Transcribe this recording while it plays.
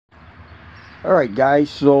Alright guys,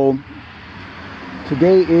 so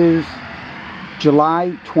today is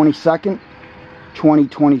July 22nd,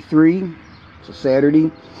 2023. It's a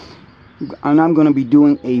Saturday, and I'm going to be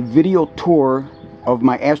doing a video tour of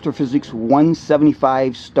my Astro-Physics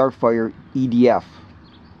 175 Starfire EDF.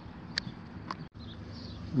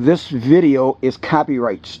 This video is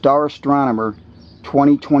copyright Star Astronomer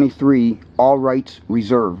 2023, all rights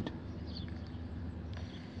reserved.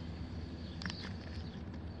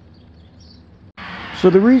 So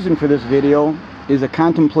the reason for this video is a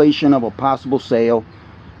contemplation of a possible sale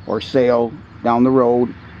down the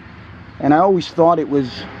road, and I always thought it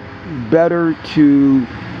was better to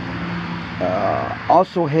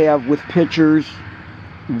also have with pictures,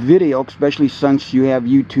 video, especially since you have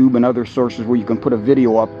YouTube and other sources where you can put a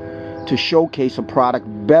video up to showcase a product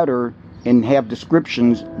better and have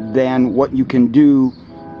descriptions than what you can do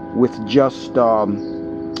with just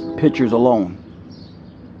pictures alone.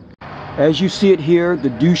 As you see it here, the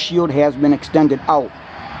dew shield has been extended out.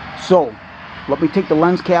 So let me take the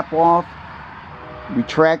lens cap off,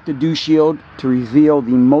 retract the dew shield to reveal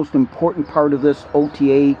the most important part of this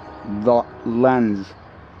OTA, the lens.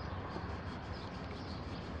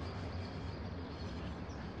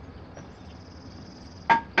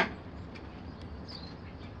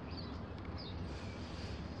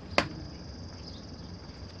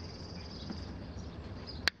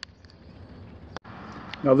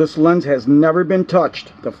 Now this lens has never been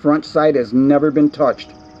touched. The front side has never been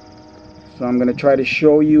touched. So I'm going to try to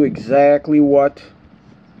show you exactly what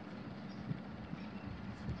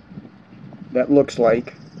that looks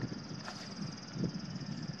like.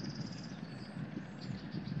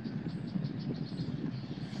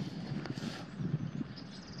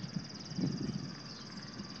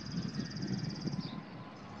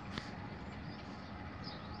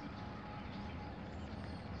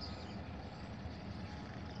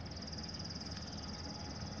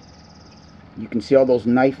 You can see all those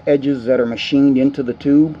knife edges that are machined into the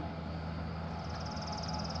tube.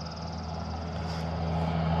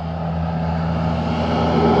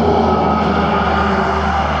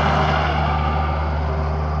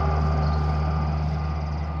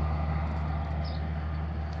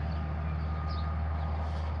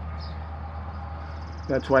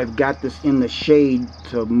 That's why I've got this in the shade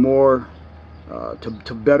to more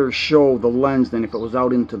to better show the lens than if it was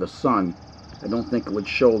out into the sun. I don't think it would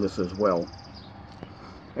show this as well.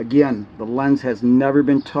 Again, the lens has never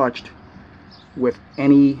been touched with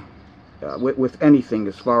any with anything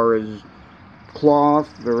as far as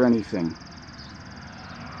cloth or anything.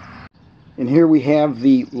 And here we have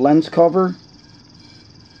the lens cover,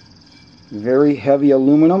 very heavy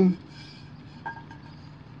aluminum,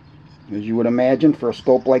 as you would imagine for a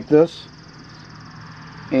scope like this.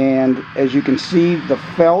 And as you can see, the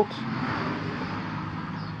felt,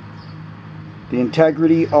 the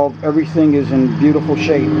integrity of everything is in beautiful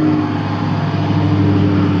shape.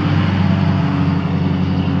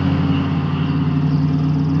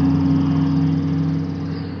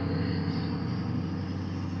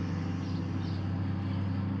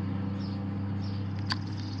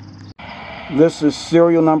 This is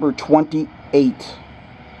serial number 28.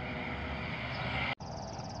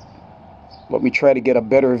 Let me try to get a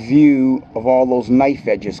better view of all those knife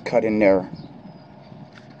edges cut in there.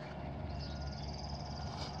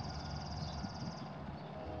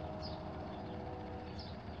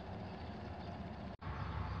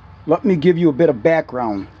 Let me give you a bit of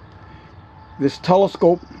background. This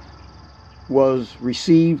telescope was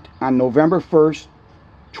received on November 1st,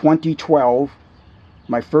 2012.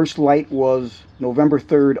 My first light was November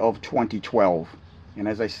 3rd of 2012. And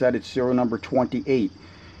as I said, it's serial number 28.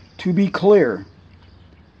 To be clear,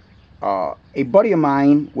 a buddy of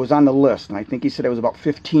mine was on the list, and I think he said it was about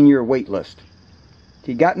 15-year wait list.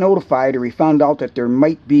 He got notified, or he found out that there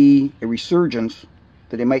might be a resurgence,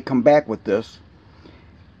 that they might come back with this.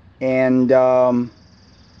 And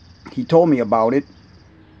he told me about it,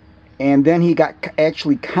 and then he got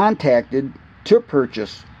actually contacted to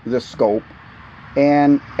purchase this scope,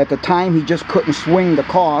 and at the time he just couldn't swing the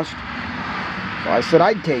cost, so I said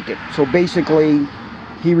I'd take it. So basically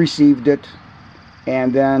he received it,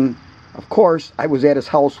 and then of course I was at his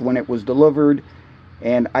house when it was delivered,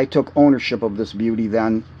 and I took ownership of this beauty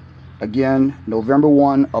then, again, November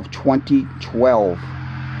 1 of 2012.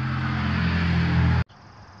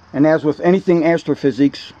 And as with anything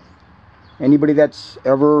Astrophysics, anybody that's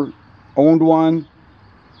ever owned one,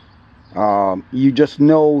 you just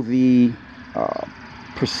know the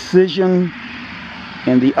precision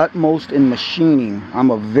and the utmost in machining.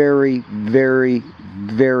 I'm a very, very,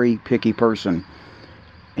 very picky person.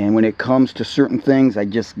 And when it comes to certain things, I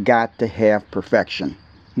just got to have perfection.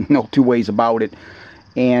 No two ways about it.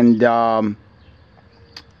 And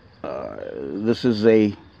this is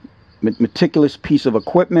a meticulous piece of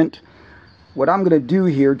equipment. What I'm going to do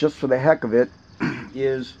here, just for the heck of it,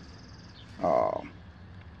 is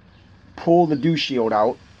pull the dew shield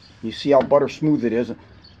out. You see how butter smooth it is.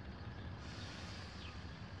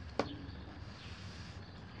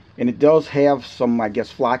 And it does have some, I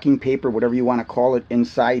guess, flocking paper, whatever you want to call it,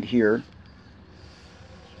 inside here.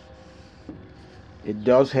 It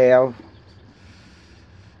does have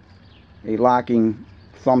a locking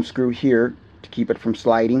thumb screw here to keep it from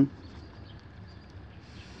sliding.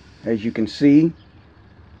 As you can see,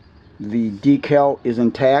 the decal is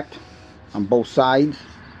intact on both sides.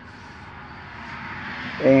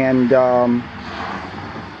 And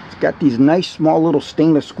it's got these nice small little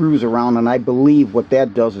stainless screws around, and I believe what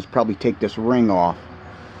that does is probably take this ring off.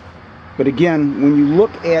 But again, when you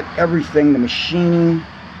look at everything, the machining,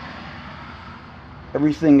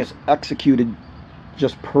 everything is executed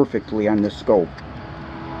just perfectly on this scope.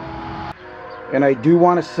 And I do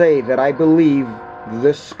want to say that I believe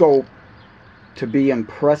this scope to be in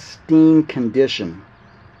pristine condition.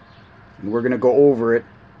 And we're going to go over it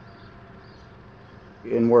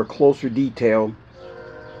in more closer detail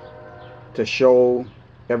to show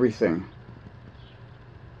everything.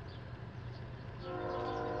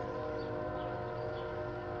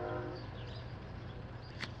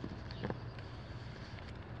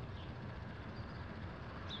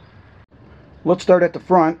 Let's start at the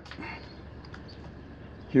front.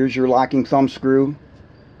 Here's your locking thumb screw.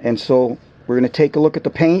 And so we're going to take a look at the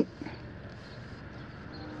paint.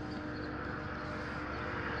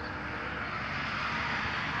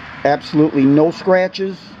 Absolutely no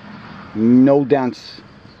scratches, no dents.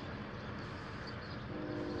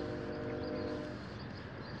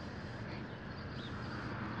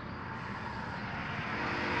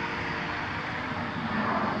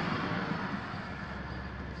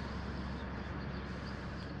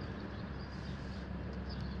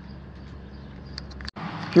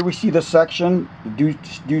 Here we see the section. The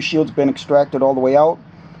dew shield's been extracted all the way out.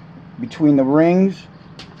 Between the rings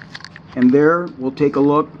and there, we'll take a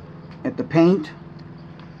look at the paint.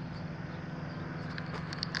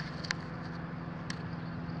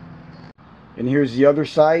 And here's the other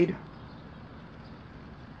side.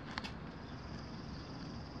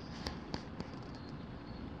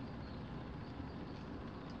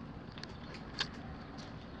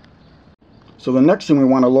 So the next thing we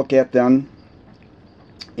want to look at then,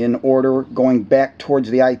 in order going back towards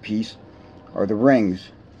the eyepiece, are the rings.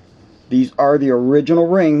 These are the original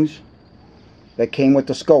rings that came with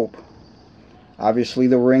the scope. Obviously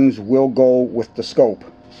the rings will go with the scope.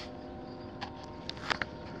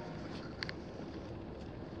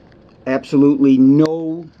 Absolutely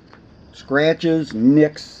no scratches,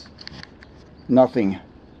 nicks, nothing.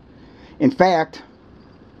 In fact,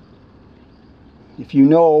 if you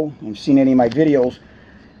know and seen any of my videos,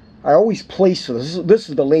 I always place, this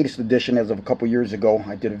is the latest edition as of a couple years ago.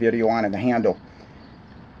 I did a video on it, the handle.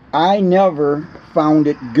 I never found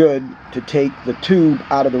it good to take the tube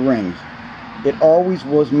out of the rings. It always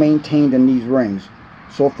was maintained in these rings.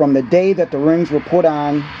 So from the day that the rings were put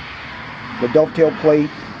on, the dovetail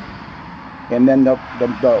plate, and then the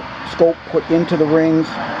scope put into the rings,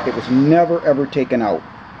 it was never ever taken out.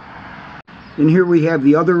 And here we have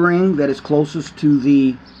the other ring that is closest to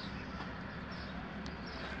the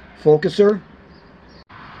focuser.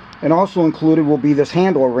 And also included will be this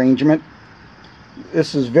handle arrangement.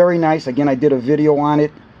 This is very nice. Again, I did a video on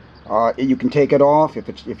it. You can take it off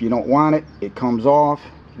if you don't want it. It comes off.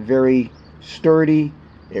 Very sturdy.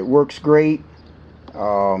 It works great.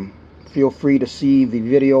 Feel free to see the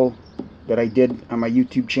video that I did on my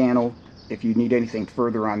YouTube channel if you need anything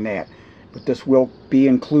further on that. But this will be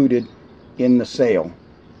included in the sale.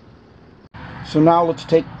 So now let's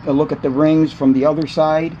take a look at the rings from the other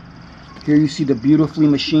side. Here you see the beautifully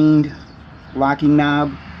machined locking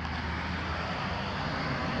knob.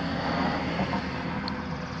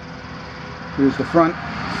 Here's the front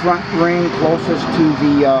ring closest to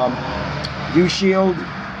the dew shield.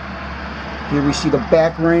 Here we see the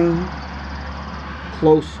back ring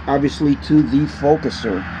close, obviously, to the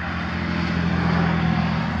focuser.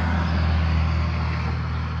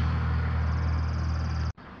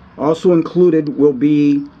 Also included will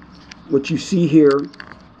be what you see here,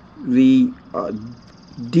 the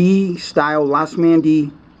D style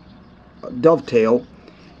Lasmandi dovetail,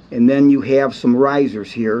 and then you have some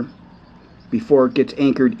risers here before it gets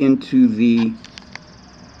anchored into the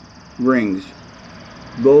rings.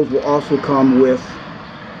 Those will also come with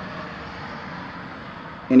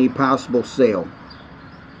any possible sale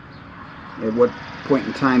at what point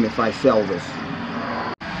in time if I sell this.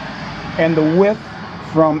 And the width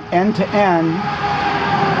from end to end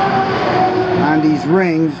on these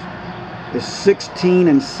rings is 16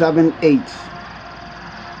 7/8.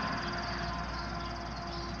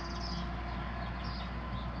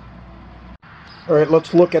 Alright,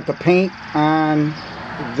 let's look at the paint on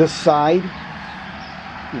this side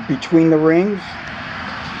between the rings.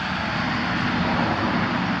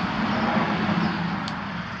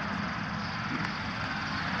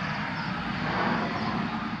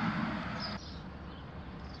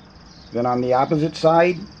 Then on the opposite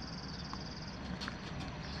side,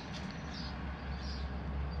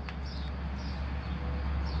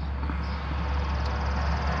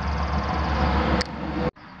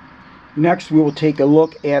 next we will take a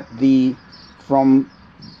look at from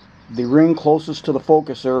the ring closest to the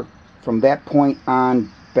focuser, from that point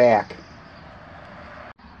on back.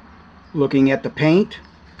 Looking at the paint,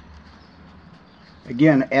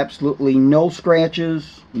 again, absolutely no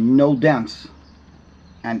scratches, no dents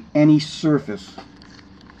on any surface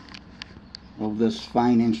of this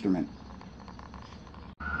fine instrument.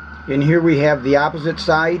 And here we have the opposite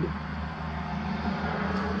side.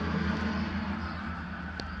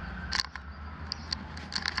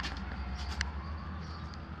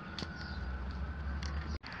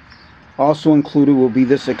 Also included will be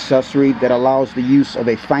this accessory that allows the use of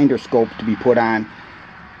a finder scope to be put on.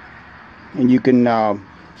 And you can,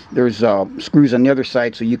 there's screws on the other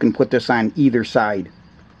side, so you can put this on either side.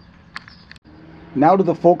 Now to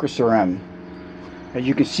the focuser end. As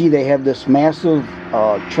you can see, they have this massive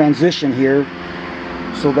transition here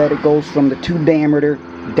so that it goes from the tube diameter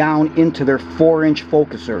down into their 4-inch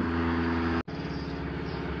focuser.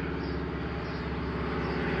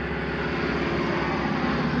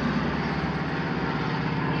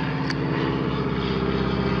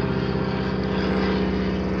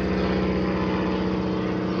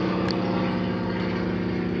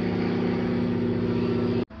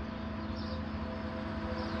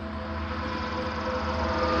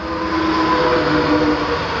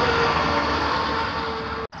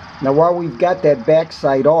 Now while we've got that back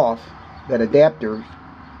side off, that adapter,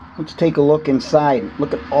 let's take a look inside.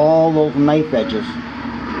 Look at all those knife edges.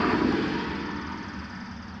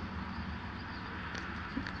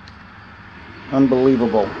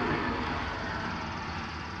 Unbelievable.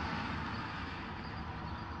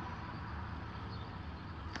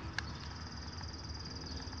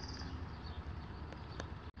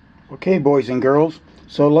 Okay, boys and girls,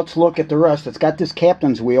 so let's look at the rest. It's got this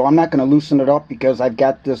captain's wheel. I'm not going to loosen it up because I've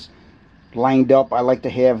got this lined up. I like to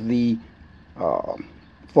have the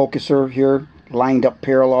focuser here lined up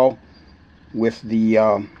parallel with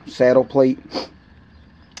the saddle plate.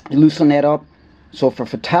 You loosen that up. So for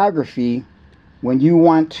photography, when you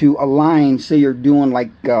want to align, say you're doing like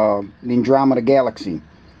the Andromeda Galaxy,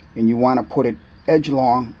 and you want to put it edge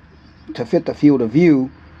long to fit the field of view,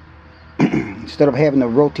 instead of having to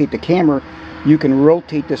rotate the camera, you can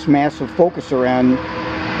rotate this massive focuser end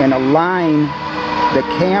and align the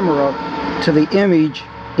camera to the image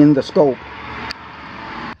in the scope.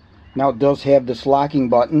 Now it does have this locking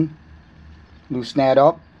button. Loosen that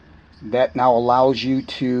up. That now allows you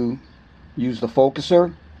to use the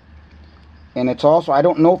focuser. And it's also, I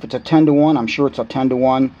don't know if it's a 10-to-1, I'm sure it's a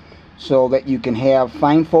 10-to-1, so that you can have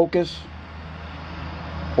fine focus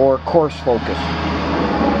or coarse focus.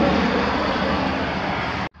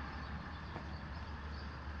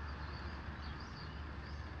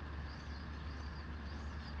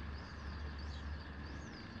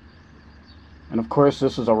 And of course,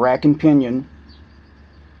 this is a rack and pinion.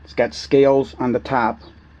 It's got scales on the top.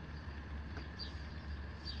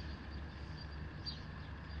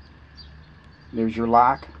 There's your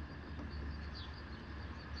lock.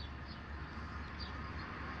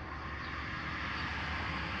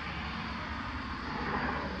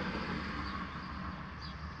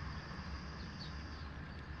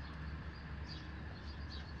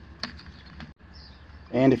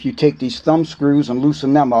 And if you take these thumb screws and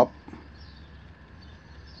loosen them up,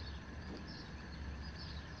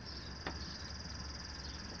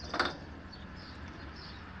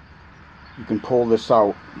 you can pull this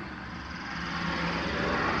out.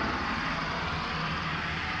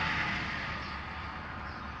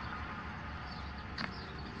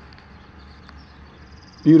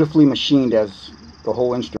 Beautifully machined as the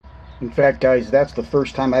whole instrument. In fact, guys, that's the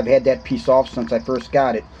first time I've had that piece off since I first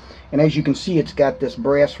got it. And as you can see, it's got this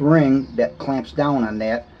brass ring that clamps down on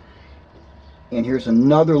that. And here's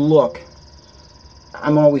another look.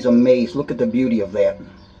 I'm always amazed. Look at the beauty of that.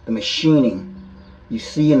 The machining. You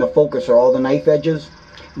see in the focus are all the knife edges.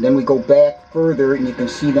 And then we go back further and you can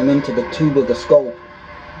see them into the tube of the scope.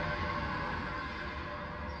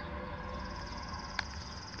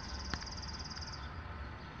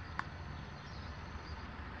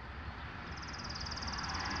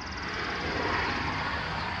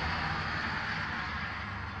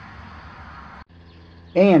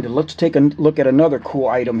 And let's take a look at another cool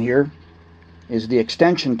item here. Is the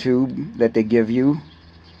extension tube that they give you,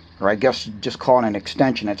 or I guess just call it an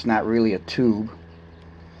extension. It's not really a tube.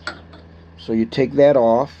 So you take that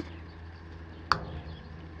off,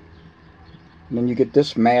 and then you get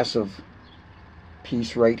this massive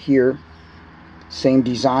piece right here. Same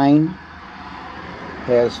design,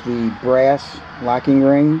 has the brass locking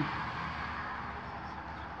ring.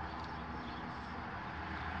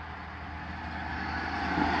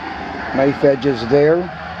 Knife edges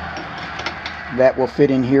there. That will fit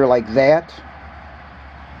in here like that.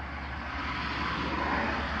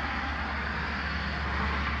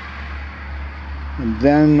 And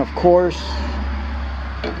then, of course,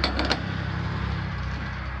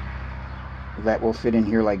 that will fit in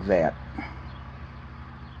here like that.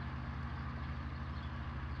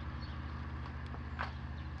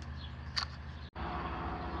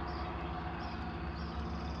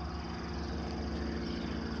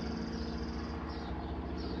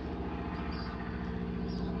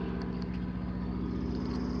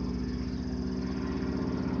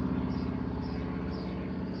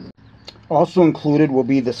 Also included will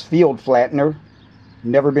be this field flattener,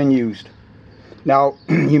 never been used. Now,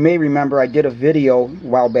 you may remember I did a video a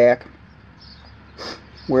while back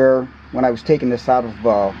where when I was taking this out of,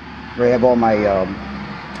 where I have all my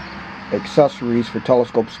accessories for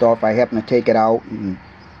telescope stuff, I happened to take it out and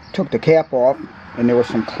took the cap off, and there was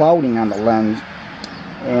some clouding on the lens.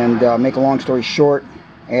 And make a long story short,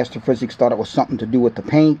 Astro-Physics thought it was something to do with the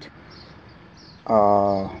paint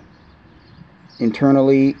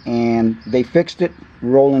internally, and they fixed it.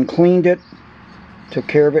 Roland cleaned it, took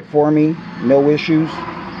care of it for me, no issues.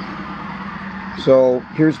 So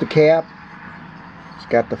here's the cap. It's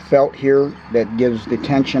got the felt here that gives the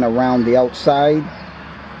tension around the outside.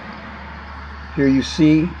 Here you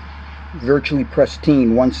see virtually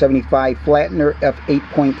pristine 175 flattener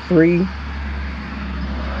f8.3.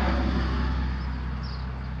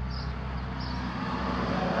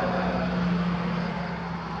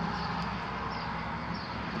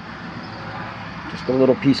 Just a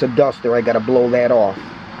little piece of dust there, I got to blow that off.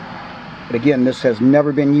 But again, this has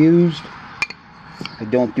never been used. I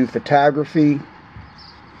don't do photography.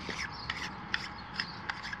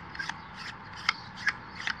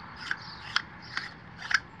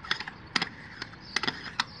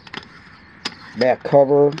 Back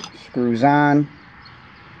cover screws on.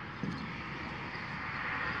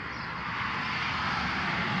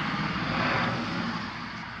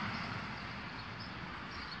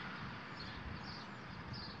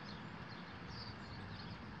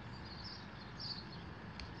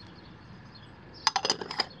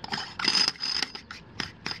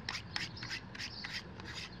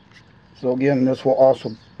 So again, this will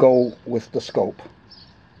also go with the scope.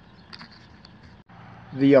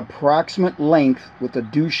 The approximate length with the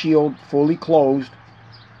dew shield fully closed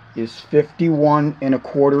is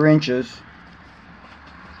 51¼ inches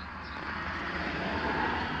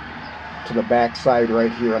to the back side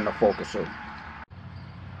right here on the focuser.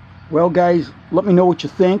 Well guys, let me know what you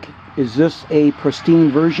think. Is this a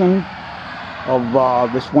pristine version of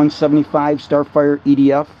this 175 Starfire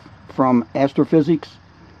EDF from Astro-Physics?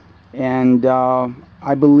 And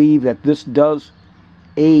I believe that this does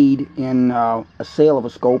aid in a sale of a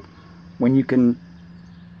scope when you can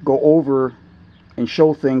go over and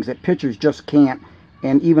show things that pictures just can't,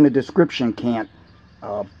 and even a description can't.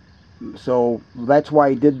 So that's why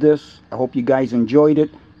I did this. I hope you guys enjoyed it.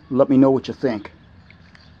 Let me know what you think.